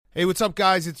Hey, what's up,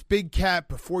 guys? It's Big Cat.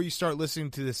 Before you start listening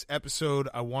to this episode,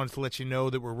 I wanted to let you know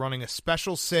that we're running a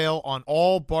special sale on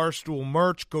all Barstool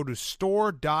merch. Go to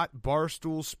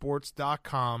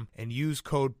store.barstoolsports.com and use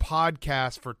code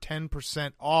PODCAST for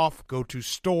 10% off. Go to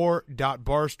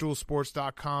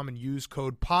store.barstoolsports.com and use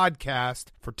code PODCAST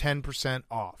for 10%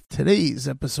 off. Today's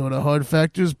episode of Hard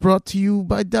Factor is brought to you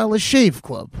by Dollar Shave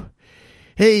Club.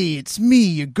 Hey, it's me,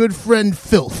 your good friend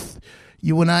Filth.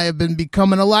 You and I have been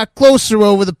becoming a lot closer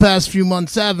over the past few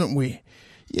months, haven't we?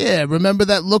 Yeah, remember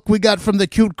that look we got from the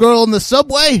cute girl in the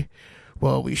subway?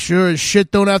 Well, we sure as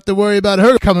shit don't have to worry about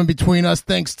her coming between us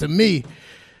thanks to me.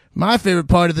 My favorite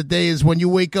part of the day is when you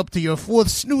wake up to your fourth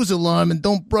snooze alarm and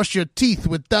don't brush your teeth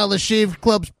with Dollar Shave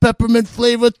Club's peppermint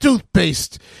flavor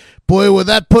toothpaste. Boy, will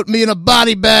that put me in a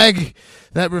body bag.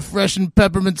 That refreshing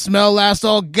peppermint smell lasts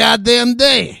all goddamn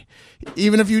day.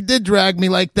 Even if you did drag me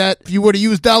like that, if you were to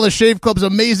use Dollar Shave Club's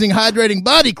amazing hydrating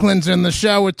body cleanser in the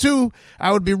shower too,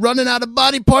 I would be running out of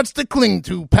body parts to cling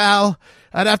to, pal.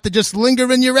 I'd have to just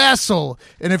linger in your asshole.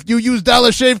 And if you use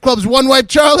Dollar Shave Club's One Wipe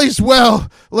Charlies, well,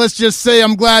 let's just say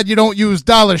I'm glad you don't use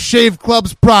Dollar Shave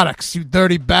Club's products, you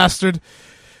dirty bastard.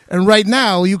 And right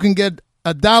now, you can get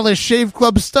a Dollar Shave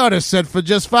Club starter set for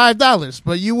just $5.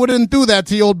 But you wouldn't do that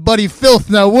to your old buddy Filth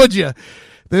now, would you?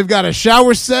 They've got a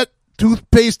shower set,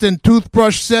 toothpaste and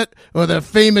toothbrush set, or their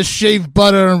famous shave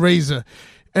butter and razor.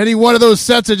 Any one of those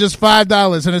sets are just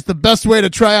 $5, and it's the best way to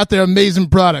try out their amazing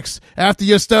products. After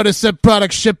your starter set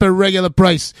products ship at regular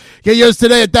price. Get yours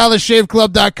today at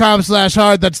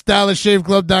dollarshaveclub.com/hard. That's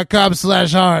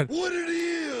dollarshaveclub.com/hard. What it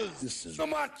is, this is the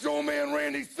Macho Man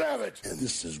Randy Savage, and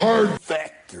this is Hard Factor.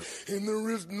 And there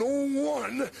is no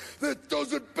one that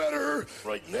does it better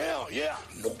right now. Yeah,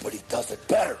 nobody does it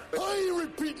better. I ain't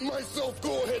repeating myself.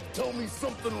 Go ahead, tell me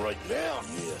something right now.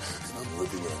 Yeah, and I'm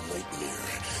living a nightmare.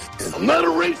 And I'm not a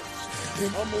racist,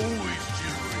 and I'm always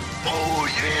Jewish. Oh,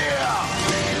 yeah.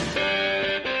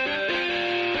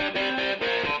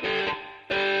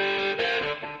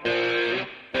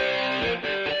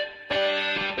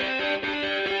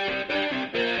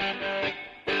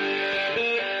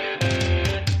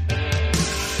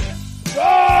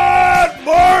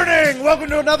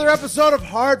 Welcome to another episode of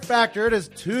Hard Factor. It is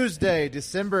Tuesday,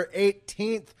 December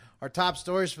 18th. Our top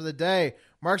stories for the day.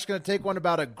 Mark's going to take one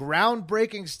about a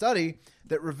groundbreaking study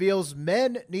that reveals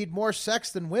men need more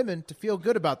sex than women to feel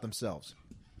good about themselves.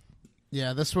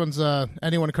 Yeah, this one's,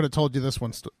 anyone could have told you this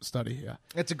one's study, yeah.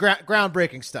 It's a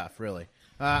groundbreaking stuff, really.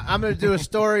 I'm going to do a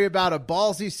story about a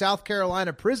ballsy South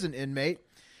Carolina prison inmate.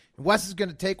 Wes is going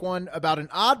to take one about an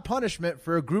odd punishment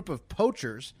for a group of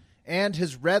poachers and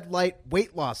his red light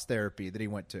weight loss therapy that he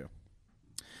went to.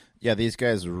 Yeah, these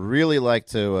guys really like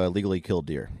to legally kill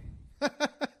deer.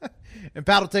 And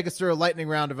Pat will take us through a lightning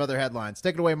round of other headlines.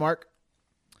 Take it away, Mark.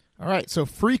 All right, so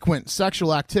frequent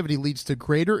sexual activity leads to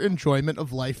greater enjoyment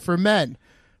of life for men,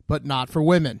 but not for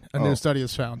women, a new study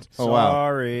has found. Oh, wow.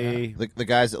 Sorry. Yeah. The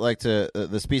guys that like to,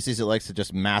 the species that likes to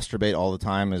just masturbate all the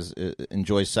time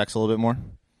enjoys sex a little bit more?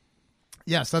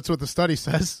 Yes, that's what the study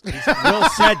says. Will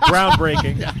said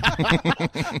groundbreaking.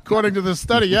 According to the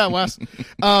study, yeah, Wes.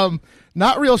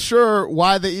 Not real sure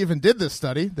why they even did this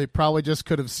study. They probably just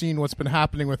could have seen what's been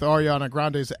happening with Ariana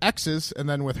Grande's exes and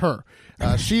then with her.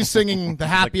 She's singing the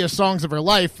happiest songs of her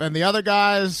life, and the other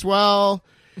guys, well...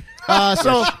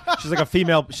 so she's like a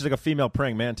female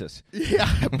praying mantis.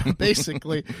 Yeah,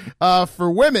 basically.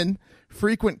 For women,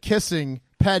 frequent kissing,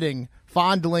 petting,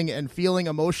 fondling, and feeling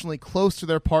emotionally close to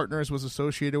their partners was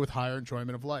associated with higher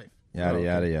enjoyment of life. Yada,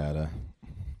 yada, yada.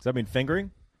 Does that mean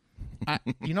fingering?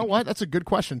 You know what? That's a good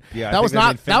question. Yeah, that was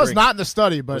not in the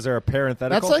study. But was there a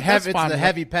parenthetical? That's it's the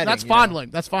heavy petting. That's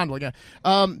fondling. That's fondling. Yeah.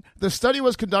 The study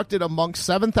was conducted amongst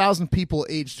 7,000 people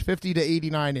aged 50 to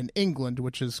 89 in England,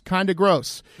 which is kind of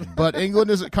gross. But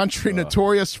England is a country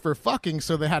notorious for fucking,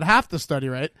 so they had half the study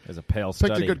right. It's a pale Picked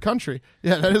study. a good country.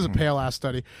 Yeah, that is a pale ass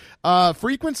study.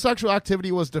 Frequent sexual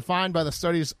activity was defined by the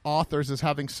study's authors as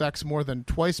having sex more than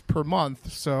twice per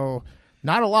month. So.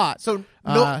 Not a lot. So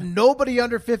nobody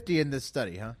under 50 in this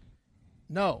study, huh?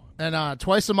 No. And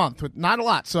twice a month. Not a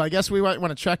lot. So I guess we might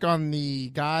want to check on the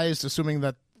guys, assuming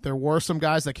that there were some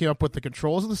guys that came up with the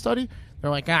controls of the study. They're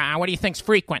like, what do you think's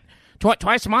frequent?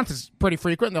 Twice a month is pretty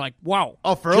frequent. And they're like, whoa.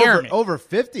 Oh, for over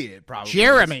 50, it probably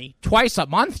Jeremy, is. Twice a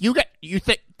month? You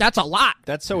think that's a lot.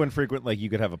 That's so infrequent, like you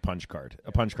could have a punch card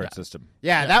system.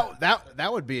 Yeah,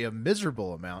 that would be a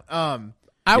miserable amount.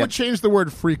 I would change the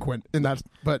word frequent in that,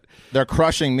 but they're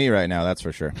crushing me right now, that's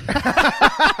for sure.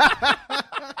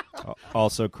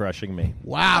 Also crushing me.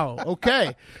 Wow.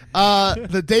 Okay.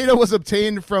 The data was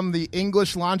obtained from the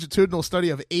English longitudinal study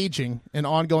of aging, an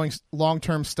ongoing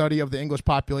long-term study of the English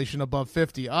population above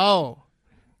 50. Oh,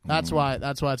 That's why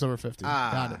it's over 50.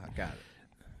 Got it. Got it.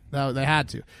 No, they had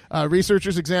to.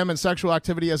 Researchers examined sexual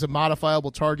activity as a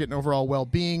modifiable target in overall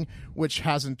well-being, which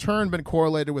has in turn been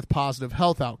correlated with positive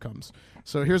health outcomes.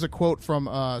 So here's a quote from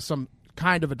some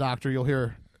kind of a doctor. You'll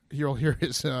hear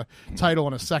his title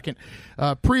in a second.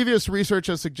 Previous research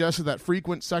has suggested that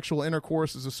frequent sexual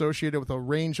intercourse is associated with a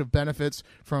range of benefits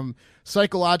from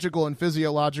psychological and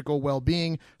physiological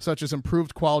well-being, such as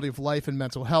improved quality of life and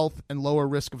mental health, and lower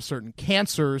risk of certain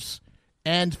cancers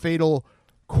and fatal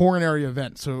coronary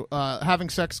events. So having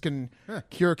sex can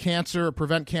cure cancer,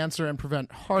 prevent cancer, and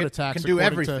prevent heart attacks. Can do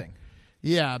according everything.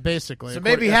 Yeah, basically. So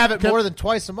maybe have it more than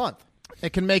twice a month.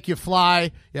 It can make you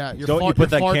fly. Yeah, Don't you put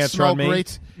that farts cancer smell on me.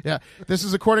 great. Yeah, this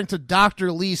is according to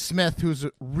Dr. Lee Smith, who's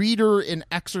a reader in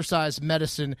exercise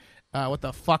medicine. What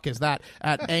the fuck is that?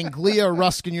 At Anglia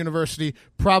Ruskin University,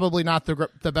 probably not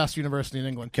the best university in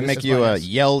England. Can This make is my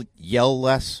you guess. yell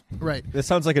less. Right. This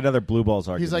sounds like another blue balls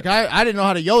argument. He's like, I didn't know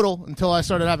how to yodel until I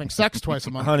started having sex twice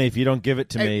a month. honey, if you don't give it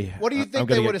to me, what do you think I'm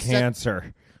they gonna would've get said-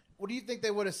 cancer. What do you think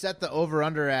they would have set the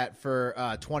over/under at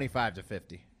for 25 to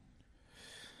 50?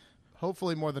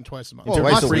 Hopefully more than twice a month. Well,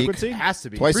 twice a week. frequency? It has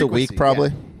to be Twice a week, Frequency, probably.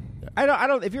 yeah. I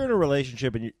don't. If you're in a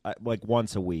relationship and you like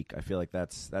once a week, I feel like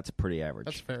that's pretty average.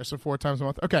 That's fair. So 4 times a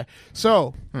month. Okay.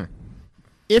 So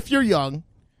if you're young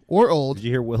or old, Did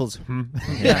you hear Will's?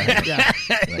 yeah.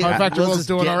 Hard Factor Will's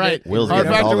doing all right. Will's Hard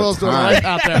getting it Factor all the Will's doing all time. right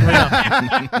out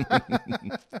there.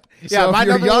 Yeah. Yeah, So my if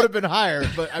you're number young- would have been higher,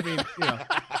 but I mean,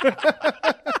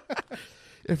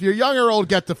 If you're young or old,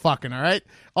 get to fucking, all right?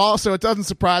 Also, it doesn't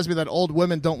surprise me that old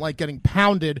women don't like getting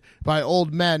pounded by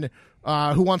old men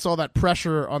who wants all that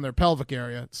pressure on their pelvic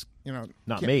area. It's, Not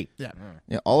can't- me. Yeah.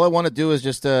 Yeah, all I want to do is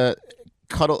just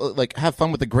cuddle, like have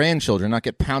fun with the grandchildren, not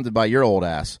get pounded by your old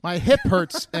ass. My hip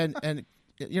hurts, and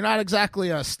you're not exactly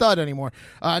a stud anymore.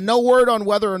 No word on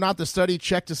whether or not the study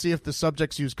checked to see if the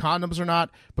subjects used condoms or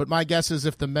not, but my guess is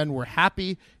if the men were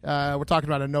happy, we're talking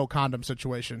about a no condom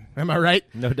situation. Am I right?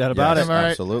 No doubt about Yes. it. Am I right?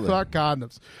 Absolutely. Fuck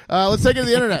condoms. Let's take it to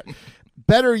the internet.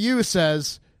 Better You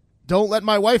says, don't let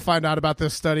my wife find out about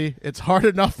this study. It's hard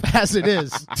enough as it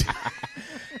is.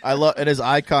 I love, and his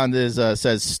icon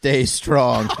says "Stay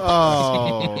strong."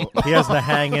 Oh, he has the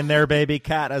hang in there, baby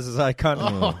cat as his icon.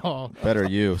 Oh, Better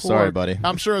you. Sorry, buddy.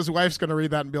 I'm sure his wife's going to read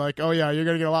that and be like, oh, yeah, you're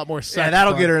going to get a lot more sex. yeah,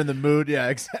 that'll but- get her in the mood. Yeah,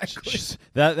 exactly.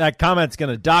 That comment's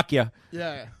gonna dock you.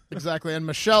 Yeah, exactly. And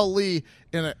Michelle Lee,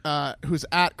 who's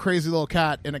at Crazy Little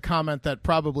Cat, in a comment that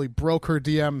probably broke her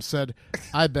DM, said,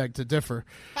 I beg to differ.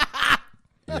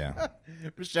 Yeah.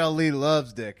 Michelle Lee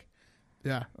loves dick.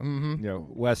 Yeah. Mm-hmm. You know,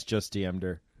 Wes just DM'd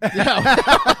her.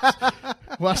 Yeah.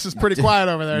 Wes is pretty quiet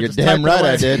over there. You're Just damn typing right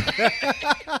away. I did.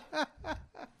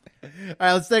 All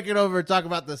right, let's take it over and talk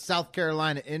about the South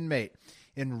Carolina inmate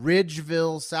in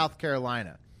Ridgeville, South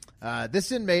Carolina.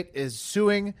 This inmate is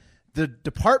suing the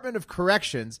Department of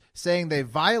Corrections, saying they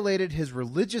violated his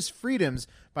religious freedoms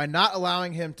by not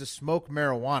allowing him to smoke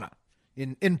marijuana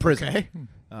in prison. Okay.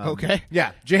 Okay.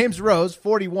 Yeah, James Rose,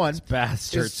 41,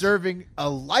 bastards. is serving a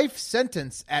life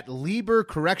sentence at Lieber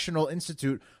Correctional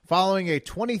Institute following a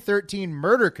 2013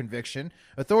 murder conviction.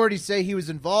 Authorities say he was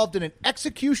involved in an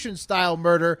execution-style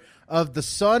murder of the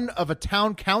son of a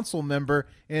town council member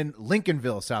in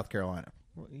Lincolnville, South Carolina.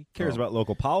 He cares about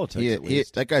local politics. at He,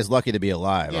 least. that guy's lucky to be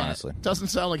alive, Yeah, honestly. doesn't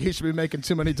sound like he should be making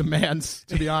too many demands,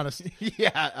 to be honest.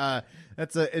 Yeah,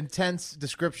 that's an intense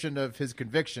description of his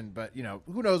conviction, but,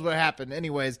 who knows what happened.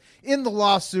 Anyways, in the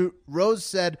lawsuit, Rose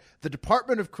said the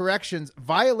Department of Corrections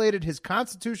violated his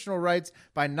constitutional rights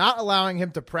by not allowing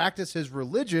him to practice his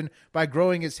religion by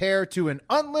growing his hair to an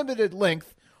unlimited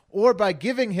length or by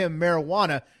giving him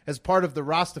marijuana as part of the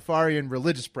Rastafarian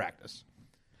religious practice.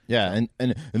 Yeah,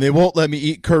 and they won't let me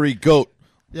eat curry goat.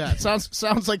 Yeah, it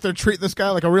sounds like they're treating this guy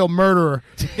like a real murderer.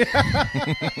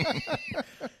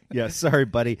 Yeah, sorry,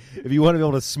 buddy. If you want to be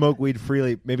able to smoke weed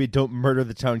freely, maybe don't murder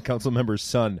the town council member's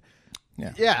son.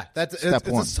 Yeah, it's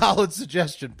one. a solid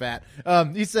suggestion, Pat.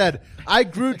 He said, I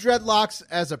grew dreadlocks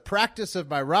as a practice of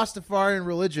my Rastafarian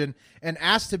religion and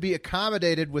asked to be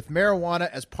accommodated with marijuana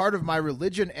as part of my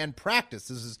religion and practice.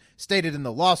 This is stated in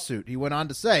the lawsuit. He went on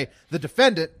to say, the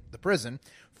defendant, the prison,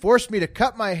 forced me to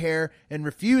cut my hair and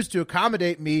refused to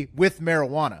accommodate me with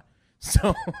marijuana.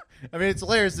 So, I mean, it's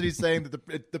hilarious that he's saying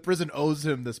that the prison owes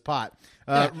him this pot.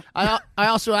 I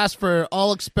also asked for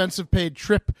all expensive paid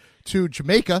trip to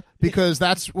Jamaica because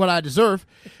that's what I deserve.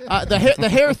 The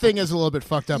hair thing is a little bit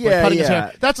fucked up. Yeah, like cutting his yeah.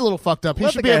 hair. That's a little fucked up. He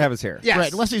Let should the be guy able- have his hair. Yes.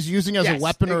 Right, unless he's using it as Yes. a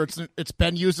weapon or it's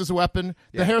been used as a weapon.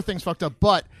 The hair thing's fucked up.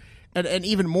 But and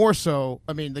even more so,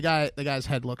 I mean, the guy's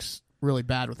head looks really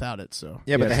bad without it. So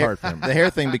Yeah, but it's hard for him. the hair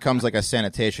thing becomes like a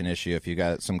sanitation issue if you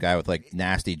got some guy with like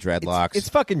nasty dreadlocks. It's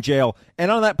fucking jail. And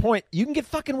on that point, you can get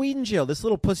fucking weed in jail. This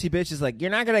little pussy bitch is like,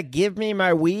 you're not going to give me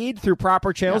my weed through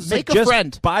proper channels? Yeah, make It's like, a just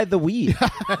friend. buy the weed.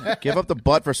 Give up the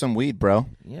butt for some weed, bro.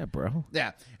 Yeah, bro.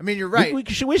 Yeah, I mean, you're right. We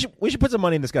should put some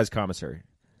money in this guy's commissary.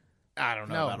 I don't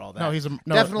know about all that. No, he's a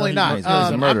Definitely not. He's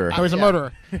a murderer. He's a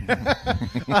murderer.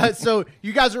 So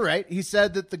you guys are right. He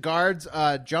said that the guards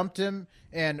jumped him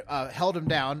and held him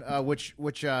down, which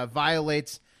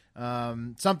violates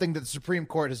something that the Supreme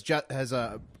Court has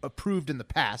approved in the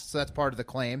past. So that's part of the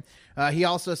claim. He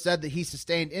also said that he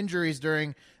sustained injuries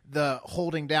during the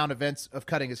holding down events of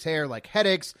cutting his hair, like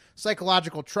headaches,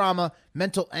 psychological trauma,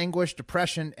 mental anguish,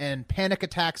 depression, and panic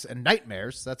attacks and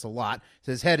nightmares. That's a lot.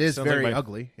 So his head is Sounds like very my-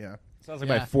 ugly. Yeah. Sounds like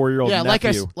my 4-year-old Yeah,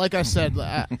 nephew. like I said,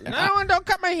 No, don't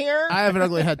cut my hair. I have an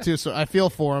ugly head too, so I feel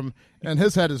for him, and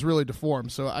his head is really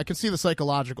deformed, so I can see the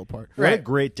psychological part. What a Right.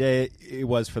 great day it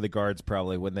was for the guards,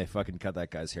 probably, when they fucking cut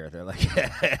that guy's hair. They're like,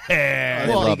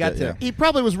 Well, he got it, to. yeah. He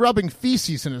probably was rubbing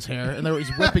feces in his hair, and he's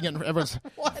whipping it. And everyone's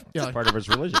what? You know, Part of his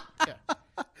religion.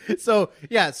 So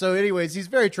anyways, he's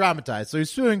very traumatized. So he's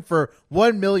suing for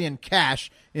 $1 million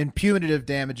cash in punitive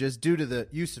damages due to the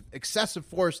use of excessive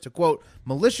force to, quote,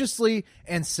 maliciously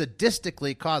and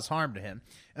sadistically cause harm to him.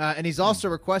 And he's also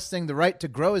requesting the right to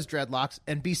grow his dreadlocks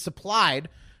and be supplied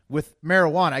with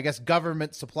marijuana, I guess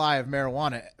government supply of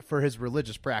marijuana for his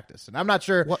religious practice. And I'm not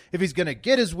sure if he's going to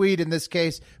get his weed in this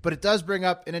case, but it does bring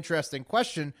up an interesting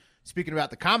question. Speaking about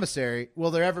the commissary,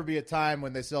 will there ever be a time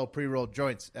when they sell pre-rolled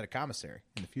joints at a commissary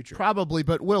in the future? probably.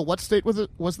 But Will, what state was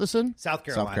this in? South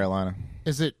Carolina. South Carolina.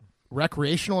 Is it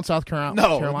recreational in South Carolina?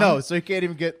 No, so he can't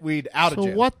even get weed out of So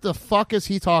jail. what the fuck is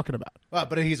he talking about? Well,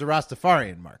 but he's a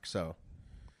Rastafarian, Mark, so.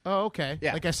 Oh, okay.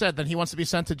 Yeah. Like I said, then he wants to be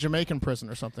sent to Jamaican prison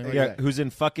or something. Like Yeah, that. who's in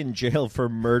fucking jail for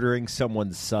murdering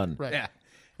someone's son. Right. Yeah.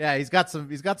 Yeah, he's got some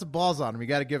balls on him. You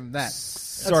got to give him that.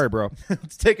 Sorry, bro.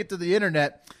 Let's take it to the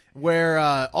internet where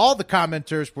all the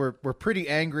commenters were pretty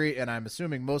angry, and I'm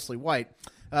assuming mostly white.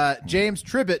 James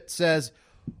Tribbett says,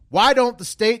 why don't the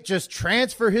state just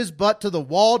transfer his butt to the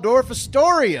Waldorf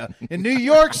Astoria in New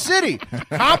York City?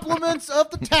 Compliments of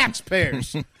the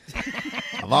taxpayers.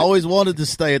 I've always wanted to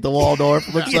stay at the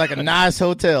Waldorf. Looks like a nice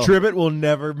hotel. Tribbett will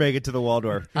never make it to the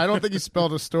Waldorf. I don't think he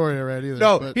spelled Astoria right either.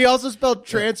 No, but he also spelled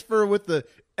transfer with the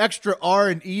extra R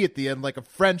and E at the end, like a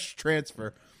French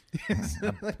transfer.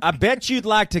 I bet you'd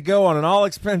like to go on an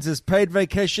all-expenses paid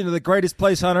vacation to the greatest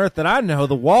place on earth that I know,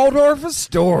 the Waldorf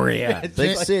Astoria.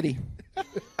 Big city. All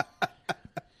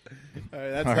right,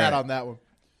 that's All that right. on that one.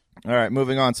 All right,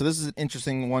 moving on. So this is an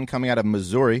interesting one coming out of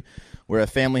Missouri, where a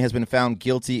family has been found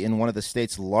guilty in one of the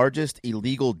state's largest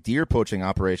illegal deer poaching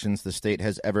operations the state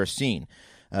has ever seen.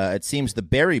 It seems the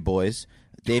Berry boys,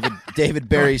 David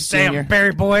Berry Sr. Damn,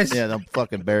 Barry boys. Yeah, the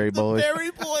fucking Berry boys.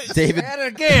 Berry boys. David And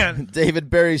again. David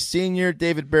Berry Sr.,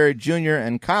 David Berry Jr.,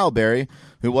 and Kyle Berry,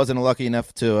 who wasn't lucky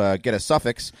enough to get a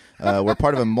suffix, were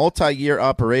part of a multi-year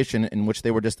operation in which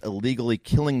they were just illegally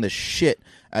killing the shit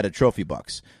out of trophy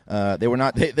bucks. They were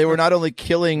not only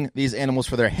killing these animals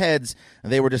for their heads,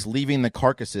 they were just leaving the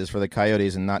carcasses for the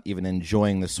coyotes and not even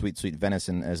enjoying the sweet, sweet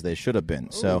venison as they should have been.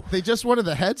 So They just wanted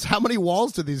the heads? How many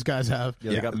walls do these guys have?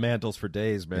 Yeah, they got mantles for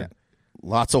days, man.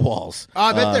 lots of walls. Oh,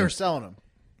 I bet they were selling them.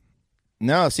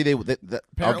 No, see, I'll Apparently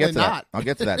get to not. that. I'll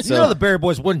get to that. You So know the Barry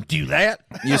boys wouldn't do that.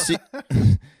 you see.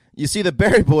 You see, the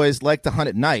Berry boys like to hunt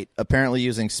at night, apparently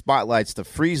using spotlights to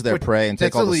freeze their prey and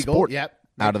take That's all illegal. the sport Yep.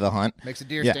 out of the hunt. Makes a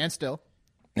deer Yeah. stand still.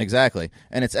 Exactly.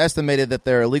 And it's estimated that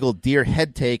their illegal deer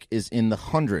head take is in the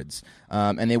hundreds.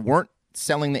 And they weren't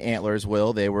selling the antlers,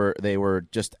 Will. They were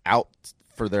just out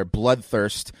for their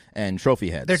bloodthirst and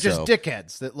trophy heads. They're just So,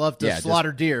 dickheads that love to Yeah,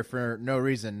 slaughter deer for no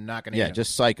reason. Not going to yeah, eat 'em.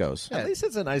 just psychos. At least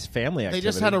it's a nice family They activity.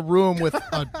 just had a room with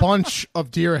a bunch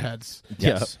of deer heads.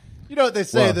 Yes. You know what they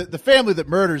say? Well- that the family that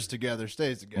murders together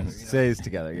stays together. You know? Stays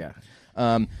together, yeah.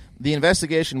 The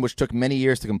investigation, which took many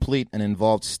years to complete and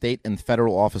involved state and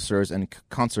federal officers and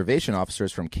conservation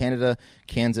officers from Canada,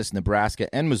 Kansas,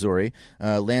 Nebraska, and Missouri,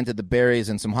 landed the Berries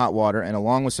in some hot water, and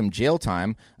along with some jail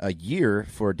time, a year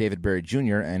for David Berry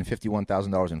Jr. and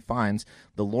 $51,000 in fines,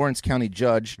 the Lawrence County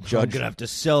judge I'm going to have to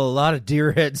sell a lot of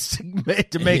deer heads to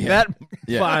make that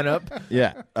fine up.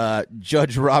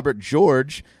 Judge Robert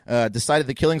George decided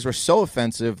the killings were so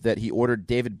offensive that he ordered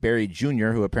David Berry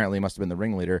Jr., who apparently must have been the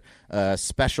ringleader,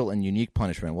 special and unique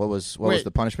punishment. What was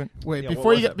the punishment? Wait, Yeah, before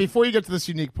what was you get to this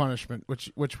unique punishment,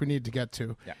 which we need to get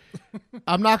to,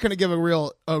 I'm not going to give a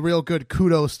real good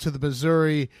kudos to the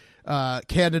Missouri,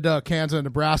 Canada, Kansas, and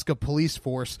Nebraska police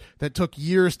force that took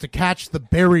years to catch the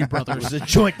Berry It brothers. was a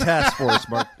joint task force,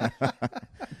 Mark.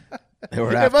 They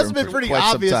were It after must have him been for pretty quite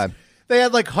some obvious time. They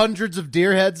had like hundreds of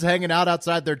deer heads hanging out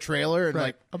outside their trailer, and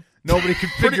like nobody could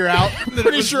figure out.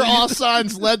 Pretty sure all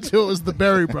signs led to it was the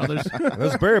Berry brothers.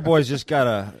 Those Berry boys just got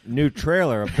a new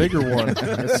trailer, a bigger one.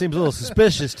 It seems a little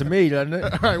suspicious to me, doesn't it?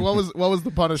 All right, what was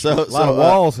the punishment? A lot of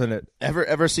walls in it.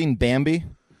 Ever seen Bambi?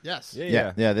 Yes.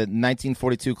 Yeah. The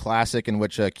 1942 classic in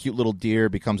which a cute little deer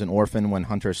becomes an orphan when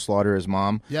hunters slaughter his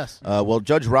mom. Yes. Well,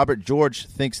 Judge Robert George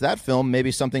thinks that film may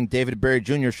be something David Berry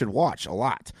Jr. should watch a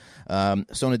lot.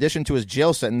 So in addition to his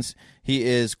jail sentence, he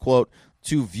is, quote,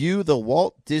 to view the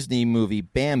Walt Disney movie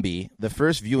Bambi, the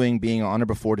first viewing being on or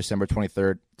before December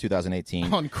 23rd,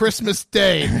 2018. On Christmas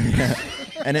Day.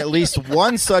 And at least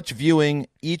one such viewing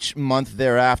each month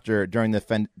thereafter during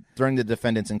the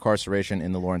defendant's incarceration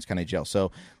in the Lawrence County Jail.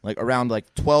 So, like around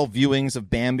 12 viewings of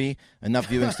Bambi, enough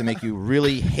viewings to make you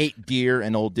really hate deer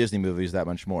and old Disney movies that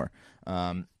much more.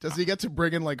 Does he get to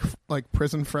bring in like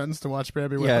prison friends to watch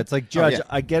Bambi with Yeah, him? it's like, Judge, yeah.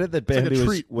 I get it that like a Bambi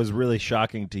treat. was really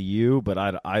shocking to you, but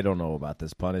I don't know about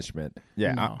this punishment.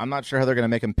 Yeah, No. I'm not sure how they're going to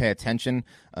make him pay attention,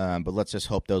 but let's just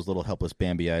hope those little helpless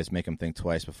Bambi eyes make him think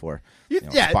twice before. You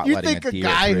spotlighting think a deer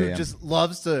at guy 3 who a.m. just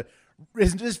loves to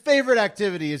his favorite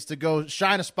activity is to go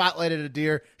shine a spotlight at a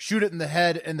deer, shoot it in the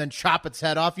head, and then chop its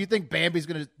head off. You think Bambi's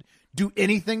going to do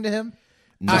anything to him?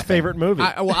 His favorite movie.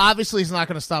 Well, obviously he's not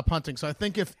going to stop hunting. So I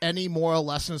think if any moral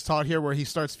lesson is taught here where he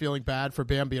starts feeling bad for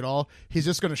Bambi at all, he's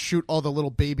just going to shoot all the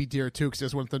little baby deer too because he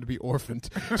doesn't want them to be orphaned.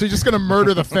 So he's just going to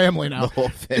murder the family now. the whole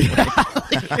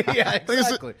family. Yeah,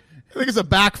 exactly. I think it's a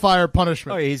backfire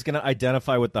punishment. Oh, yeah, he's going to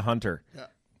identify with the hunter.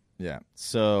 Yeah.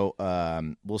 So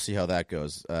we'll see how that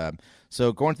goes. So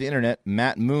according to the internet,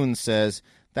 Matt Moon says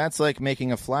that's like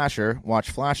making a flasher watch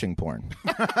flashing porn.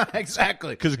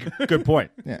 Exactly. Because good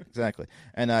point. Yeah, exactly.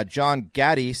 And John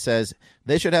Gaddy says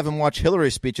they should have him watch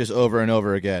Hillary speeches over and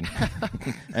over again.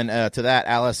 And to that,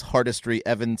 Alice Hardestry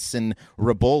Evanson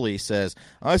Raboli says,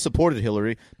 I supported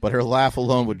Hillary, but her laugh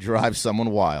alone would drive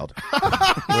someone wild.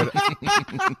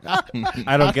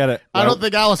 I don't get it. I don't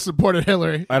think Alice supported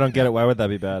Hillary. I don't get it. Why would that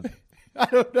be bad? I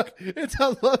don't know. It's I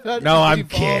love how No, I'm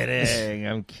devolved- kidding.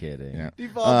 I'm kidding. Yeah.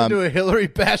 Devolved into a Hillary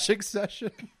bashing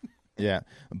session. Yeah.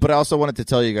 But I also wanted to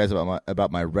tell you guys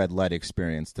about my red light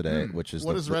experience today, which is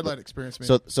What does red light experience mean?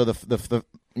 So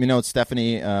the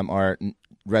Stephanie, our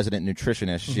resident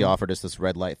nutritionist, she offered us this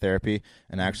red light therapy,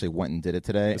 and I actually went and did it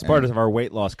today. It's part of our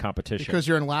weight loss competition. because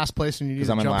you're in last place and you need because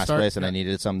a I'm in jump last start? place and I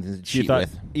needed something to you cheat thought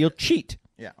with. you'll cheat.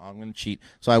 Yeah, I'm going to cheat.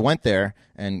 So I went there,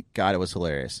 and God, it was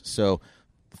hilarious. So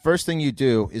the first thing you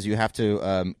do is you have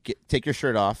to take your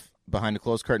shirt off behind a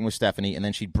closed curtain with Stephanie, and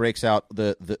then she breaks out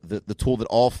the tool that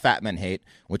all fat men hate,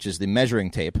 which is the measuring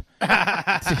tape.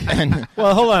 And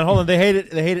Well, hold on. They hate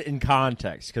it. They hate it in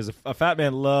context because a fat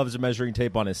man loves a measuring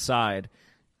tape on his side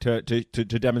to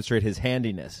demonstrate his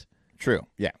handiness. true,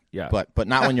 yeah, Yeah. but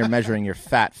not when you're measuring your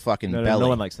fat fucking No, belly. no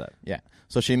one likes that. Yeah.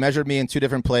 So she measured me in 2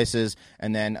 different places,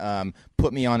 and then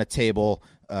put me on a table,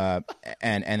 and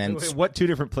then Wait, what 2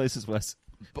 different places, Wes?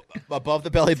 above the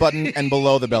belly button and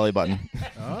below the belly button.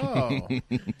 Oh.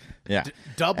 Yeah.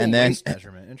 Double And then- waist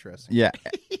measurement. Interesting. Yeah.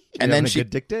 And Having then a she good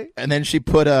dick day? And then she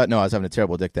put no, I was having a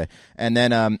terrible dick day. And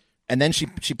then she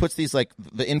puts these like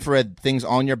the infrared things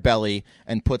on your belly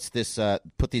and puts these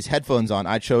headphones on.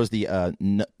 I chose the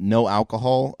no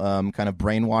alcohol kind of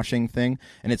brainwashing thing,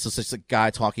 and it's just a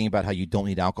guy talking about how you don't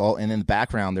need alcohol, and in the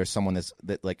background there's someone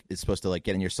that like is supposed to like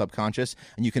get in your subconscious,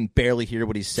 and you can barely hear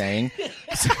what he's saying.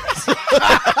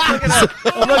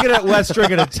 I'm looking at Wes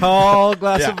drinking a tall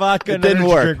glass of vodka. It and didn't energy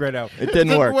work. drink right now. It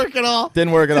didn't work. work at all.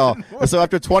 Didn't work at all. So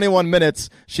after 21 minutes,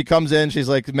 she comes in. She's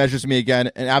like, measures me again,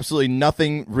 and absolutely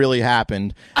nothing really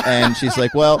happened. And she's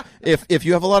like, well, if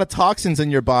you have a lot of toxins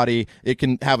in your body, it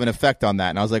can have an effect on that.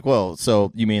 And I was like, well,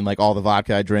 so you mean like all the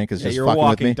vodka I drink is Yeah, just you're a fucking with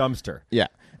walking me? dumpster Yeah.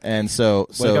 And so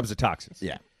when it comes to toxins.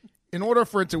 yeah. In order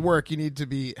for it to work, you need to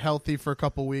be healthy for a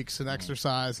couple weeks and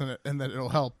exercise, and then it'll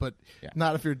help. But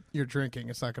not if you're drinking;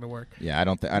 it's not going to work. Yeah,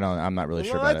 I'm not really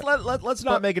sure Well, about it. let's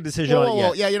not make a decision Whoa, on it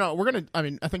whoa, yet. whoa. Yeah, we're gonna. I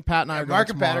mean, I think Pat and I are going Mark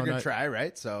and Pat are tomorrow going night. to try,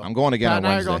 right? So I'm going again Pat on and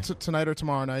I are Wednesday. going tonight or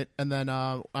tomorrow night, and then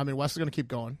Wes is going to keep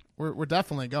going. We're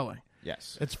definitely going.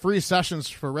 Yes. It's free sessions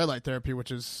for red light therapy,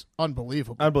 which is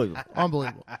unbelievable. Unbelievable.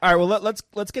 Unbelievable. All right, well,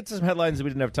 let's get to some headlines that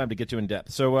we didn't have time to get to in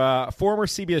depth. So, former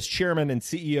CBS chairman and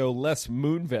CEO Les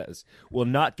Moonves will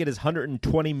not get his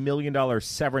 $120 million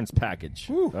severance package.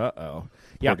 Uh-oh.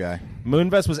 Yeah. guy.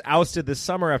 Moonves was ousted this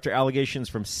summer after allegations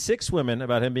from 6 women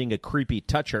about him being a creepy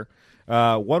toucher.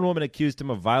 One woman accused him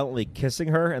of violently kissing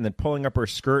her and then pulling up her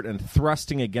skirt and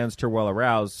thrusting against her while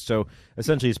aroused. So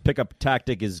essentially his pickup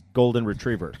tactic is golden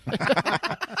retriever.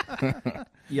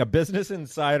 Yeah, Business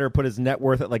Insider put his net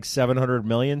worth at like $700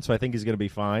 million, so I think he's going to be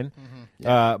fine.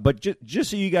 But just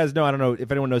so you guys know, I don't know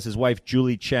if anyone knows his wife,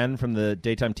 Julie Chen, from the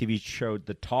daytime TV show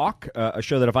The Talk, a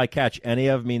show that if I catch any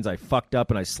of means I fucked up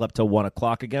and I slept till 1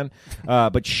 o'clock again.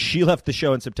 But she left the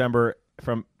show in September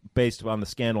based on the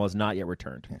scandal, has not yet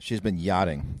returned. She's been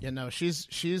yachting. Yeah, no,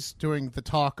 she's doing the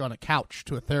talk on a couch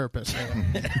to a therapist.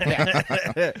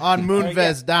 On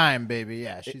Moonves' dime, baby.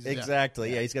 Yeah, she's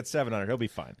Exactly. Yeah, he's got 7 on it. He'll be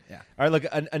fine. Yeah. All right, look,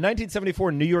 a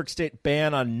 1974 New York State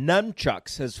ban on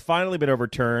nunchucks has finally been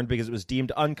overturned because it was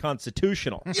deemed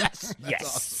unconstitutional. Yes. Yes.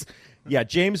 Awesome. Yeah,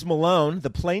 James Malone, the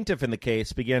plaintiff in the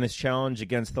case, began his challenge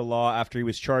against the law after he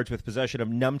was charged with possession of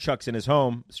nunchucks in his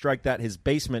home, strike that his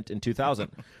basement in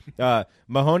 2000.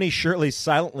 Mahoney surely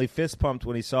silently fist-pumped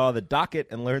when he saw the docket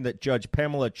and learned that Judge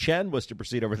Pamela Chen was to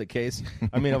proceed over the case.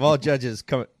 I mean, of all judges,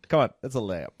 come on, that's a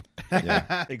layup.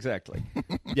 Yeah, exactly.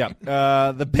 Yeah.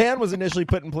 The ban was initially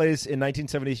put in place in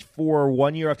 1974,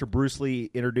 1 year after Bruce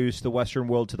Lee introduced the Western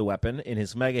world to the weapon in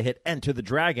his mega hit Enter the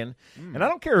Dragon. And I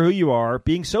don't care who you are,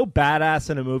 being so badass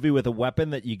in a movie with a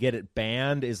weapon that you get it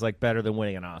banned is like better than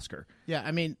winning an Oscar. Yeah,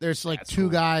 I mean, there's like two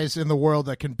guys in the world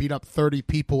that can beat up 30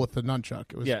 people with the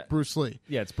nunchuck. It was Bruce Lee.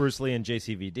 Yeah, it's Bruce Lee and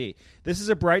JCVD. This is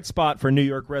a bright spot for New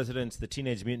York residents, the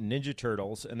Teenage Mutant Ninja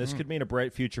Turtles, and this could mean a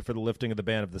bright future for the lifting of the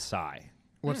ban of the Psy.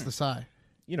 What's the Psy?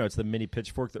 You know, it's the mini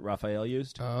pitchfork that Raphael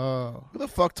used. Oh. Who the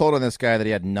fuck told on this guy that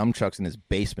he had nunchucks in his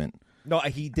basement? No,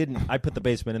 he didn't. I put the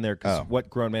basement in there because what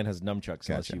grown man has nunchucks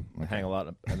unless Gotcha. you hang a lot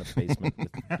in the basement with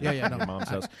Yeah, no. your mom's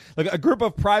house. Look, a group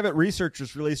of private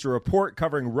researchers released a report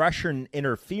covering Russian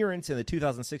interference in the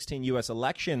 2016 U.S.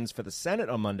 elections for the Senate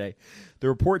on Monday. The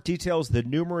report details the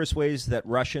numerous ways that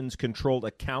Russians controlled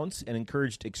accounts and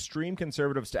encouraged extreme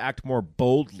conservatives to act more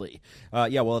boldly.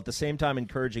 While at the same time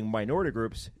encouraging minority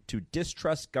groups to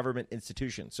distrust government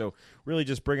institutions. So really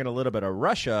just bringing a little bit of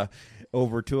Russia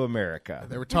over to America.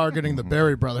 They were targeting the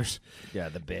Berry brothers. Yeah,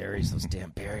 the berries, those damn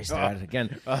berries.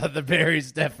 Again, the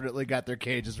berries definitely got their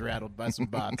cages rattled by some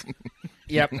bots.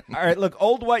 Yep. All right, look,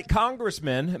 old white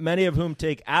congressmen, many of whom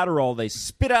take Adderall, they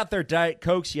spit out their Diet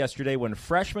Cokes yesterday when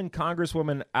freshman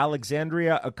Congresswoman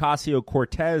Alexandria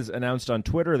Ocasio-Cortez announced on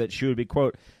Twitter that she would be,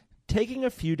 quote, taking a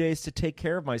few days to take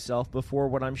care of myself before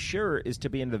what I'm sure is to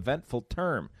be an eventful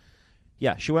term.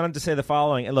 Yeah, she went on to say the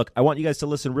following, and look, I want you guys to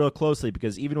listen real closely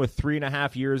because even with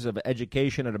 3.5 years of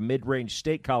education at a mid-range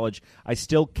state college, I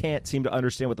still can't seem to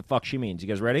understand what the fuck she means. You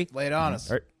guys ready? Lay it on us.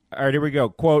 All right, here we go.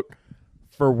 Quote,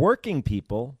 for working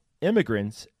people,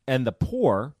 immigrants, and the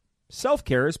poor,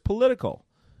 self-care is political.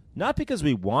 Not because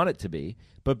we want it to be,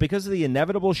 but because of the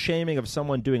inevitable shaming of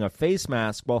someone doing a face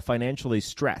mask while financially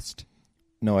stressed.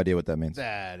 No idea what that means.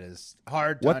 That is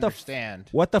hard to understand.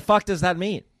 What the fuck does that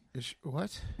mean?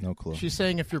 What? No clue. She's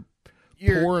saying if you're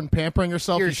poor and pampering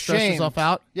yourself, you stress yourself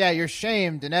out? Yeah, you're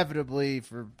shamed inevitably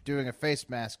for doing a face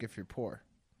mask if you're poor.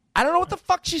 I don't know what the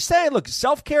fuck she's saying. Look,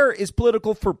 self-care is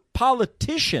political for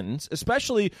politicians,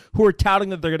 especially who are touting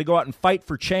that they're going to go out and fight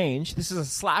for change. This is a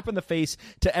slap in the face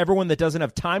to everyone that doesn't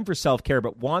have time for self-care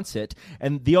but wants it.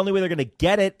 And the only way they're going to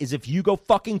get it is if you go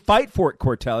fucking fight for it,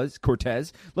 Cortez.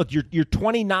 Look, you're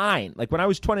 29. Like when I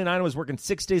was 29, I was working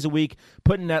 6 days a week,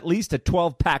 putting at least a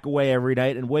 12-pack away every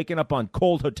night and waking up on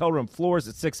cold hotel room floors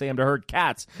at 6 a.m. to herd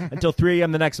cats until 3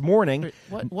 a.m. the next morning.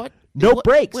 Wait, what? No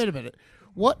breaks. Wait a minute.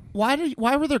 What? Why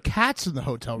were there cats in the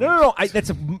hotel room? No. It's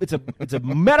a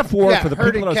metaphor for the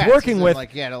people that I was working with.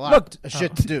 Like, a lot of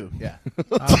shit to do. Yeah.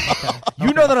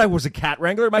 You know that I was a cat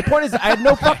wrangler. My point is I had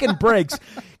no fucking breaks.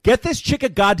 Get this chick a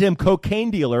goddamn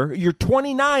cocaine dealer. You're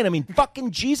 29. I mean,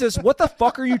 fucking Jesus. What the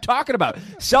fuck are you talking about?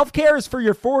 Self-care is for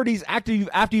your 40s after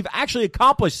you've actually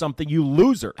accomplished something, you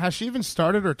loser. Has she even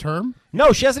started her term?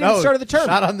 No, she hasn't even started the term.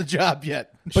 Not on the job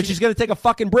yet. But she's going to take a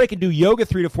fucking break and do yoga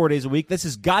 3 to 4 days a week. This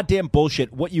is goddamn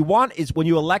bullshit. What you want is when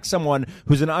you elect someone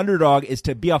who's an underdog is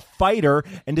to be a fighter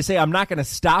and to say, I'm not going to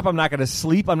stop, I'm not going to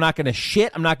sleep, I'm not going to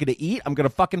shit, I'm not going to eat, I'm going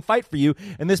to fucking fight for you.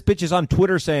 And this bitch is on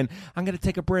Twitter saying, I'm going to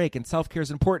take a break and self-care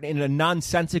is important in a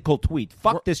nonsensical tweet.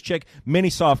 Fuck this chick, mini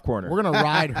soft corner. We're going to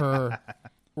ride her.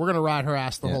 We're going to ride her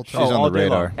ass the whole She's time. on the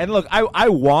radar. Long. And look, I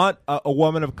want a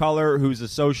woman of color who's a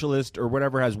socialist or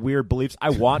whatever has weird beliefs. I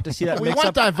want to see that. We mix want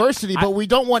up. diversity, but we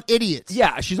don't want idiots.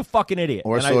 Yeah, she's a fucking idiot.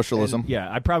 Or socialism.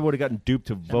 I probably would have gotten duped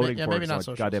to voting for maybe it. not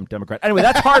So socialism. goddamn Democrat. Anyway,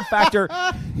 that's Hard Factor.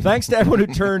 Thanks to everyone who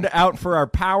turned out for our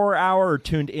Power Hour or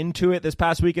tuned into it this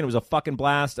past weekend. It was a fucking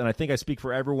blast, and I think I speak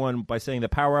for everyone by saying the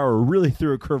Power Hour really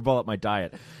threw a curveball at my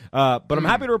diet. But I'm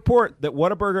happy to report that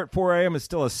Whataburger at 4 a.m. is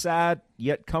still a sad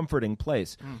yet comforting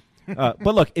place.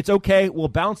 But look, it's okay. We'll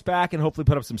bounce back and hopefully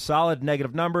put up some solid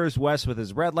negative numbers. Wes with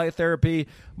his red light therapy,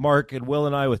 Mark and Will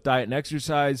and I with diet and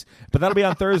exercise. But that'll be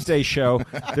on Thursday's show.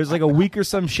 There's like a week or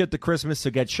some shit to Christmas, so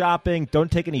get shopping.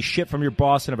 Don't take any shit from your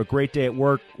boss and have a great day at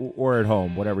work or at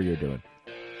home, whatever you're doing.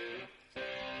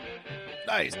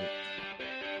 Nice.